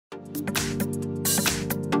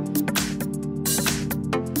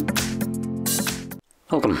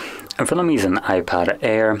Welcome. Front is an iPad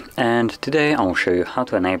Air, and today I'll show you how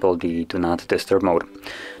to enable the Do Not Disturb mode.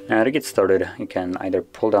 Now to get started, you can either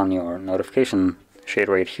pull down your notification shade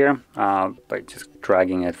right here by just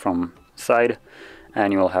dragging it from side,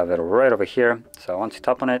 and you will have it right over here. So once you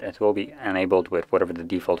tap on it, it will be enabled with whatever the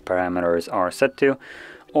default parameters are set to,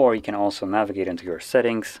 or you can also navigate into your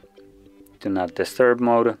settings, Do Not Disturb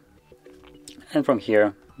mode, and from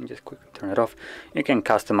here, just quickly turn it off, you can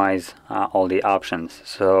customize all the options.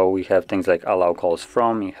 So we have things like allow calls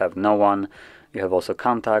from, you have no one, you have also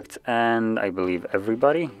contacts, and I believe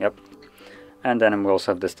everybody. Yep. And then we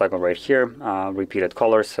also have this toggle right here, repeated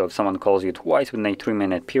callers. So if someone calls you twice within a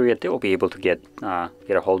 3-minute period, they will be able to get a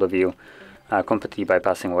hold of you completely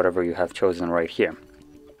bypassing whatever you have chosen right here.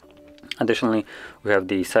 Additionally, we have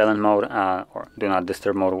the silent mode or do not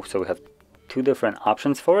disturb mode. So we have two different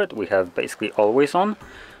options for it. We have basically always on,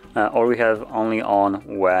 or we have only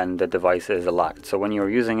on when the device is locked. So when you're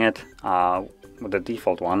using it with the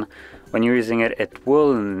default one, when you're using it, it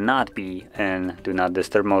will not be in do not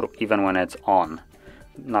disturb mode even when it's on.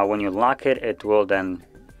 Now when you lock it, it will then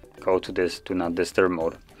go to this do not disturb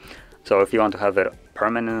mode. So if you want to have it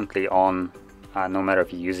permanently on, no matter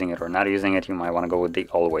if you're using it or not using it, you might want to go with the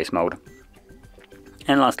always mode.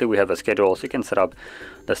 And lastly, we have a schedule, so you can set up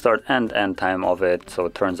the start and end time of it, so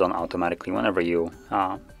it turns on automatically whenever you,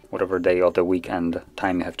 whatever day of the week and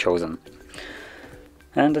time you have chosen.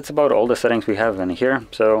 And that's about all the settings we have in here.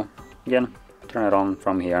 So again, turn it on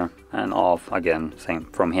from here and off again, same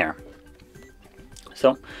from here.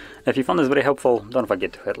 So if you found this very helpful, don't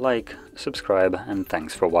forget to hit like, subscribe, and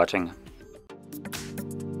thanks for watching.